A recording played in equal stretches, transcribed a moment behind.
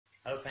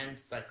Hello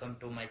friends, welcome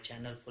to my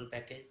channel Full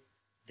Package.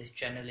 This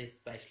channel is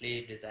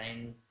specially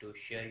designed to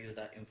share you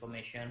the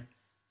information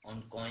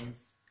on coins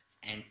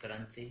and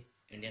currency,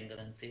 Indian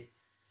currency,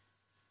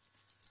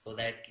 so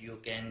that you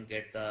can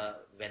get the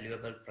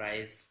valuable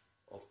price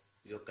of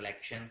your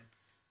collection.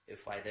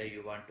 If either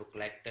you want to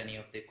collect any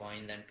of the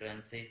coins and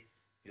currency,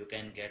 you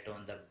can get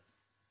on the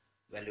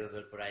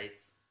valuable price.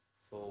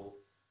 So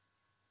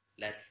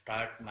let's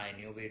start my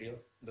new video.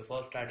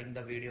 Before starting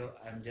the video,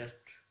 I'm just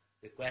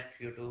request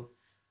you to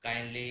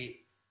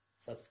kindly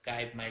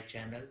subscribe my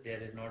channel.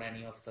 There is not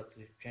any of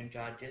subscription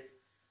charges,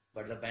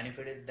 but the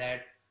benefit is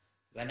that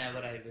whenever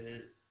I will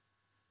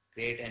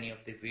create any of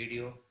the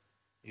video,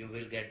 you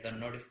will get the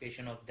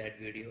notification of that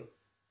video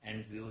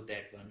and view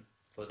that one,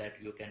 so that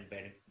you can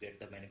get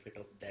the benefit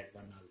of that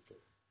one also.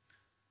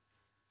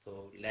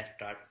 So let's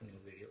start new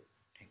video.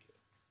 Thank you.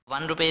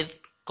 1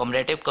 rupees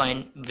commemorative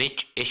coin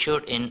which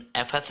issued in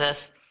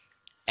FSS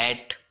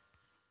at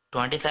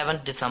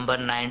 27th December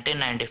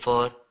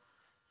 1994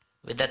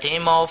 with the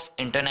theme of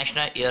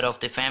International Year of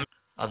the Family.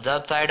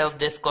 Observed side of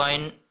this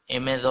coin,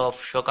 image of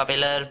Shoka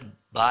pillar,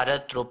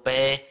 Bharat,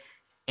 Rupee,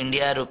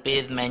 India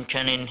rupees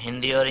mentioned in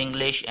Hindi or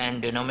English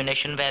and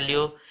denomination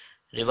value.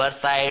 Reverse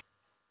side,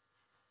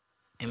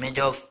 image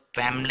of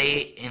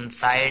family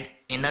inside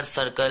inner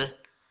circle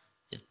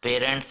with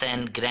parents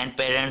and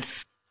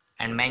grandparents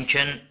and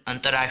mention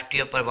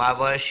Antarashtriya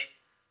Parvavarsh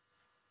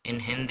in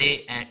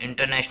Hindi and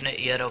International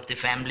Year of the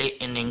Family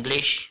in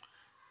English.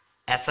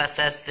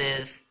 FSS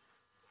is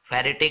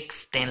ferritic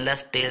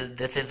stainless steel.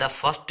 This is the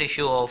first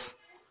issue of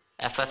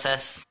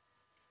FSS.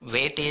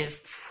 Weight is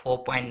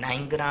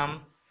 4.9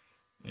 gram.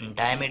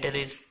 Diameter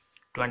is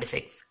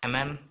 26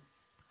 mm.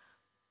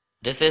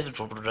 This is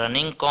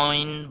running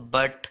coin,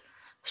 but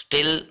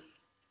still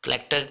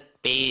collector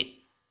pay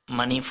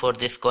money for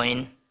this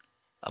coin,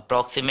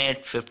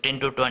 approximate 15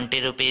 to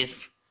 20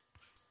 rupees,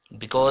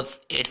 because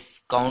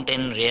it's count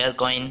in rare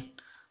coin.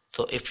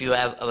 So if you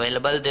have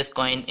available this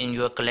coin in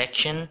your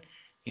collection,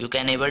 you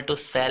can able to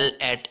sell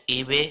at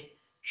eBay,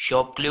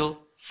 Shopclue,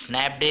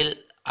 Snapdeal.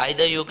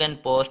 Either you can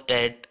post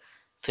at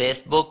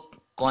Facebook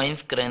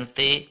coins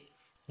currency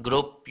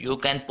group. You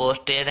can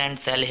post here and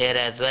sell here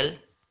as well.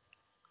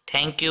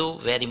 Thank you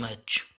very much.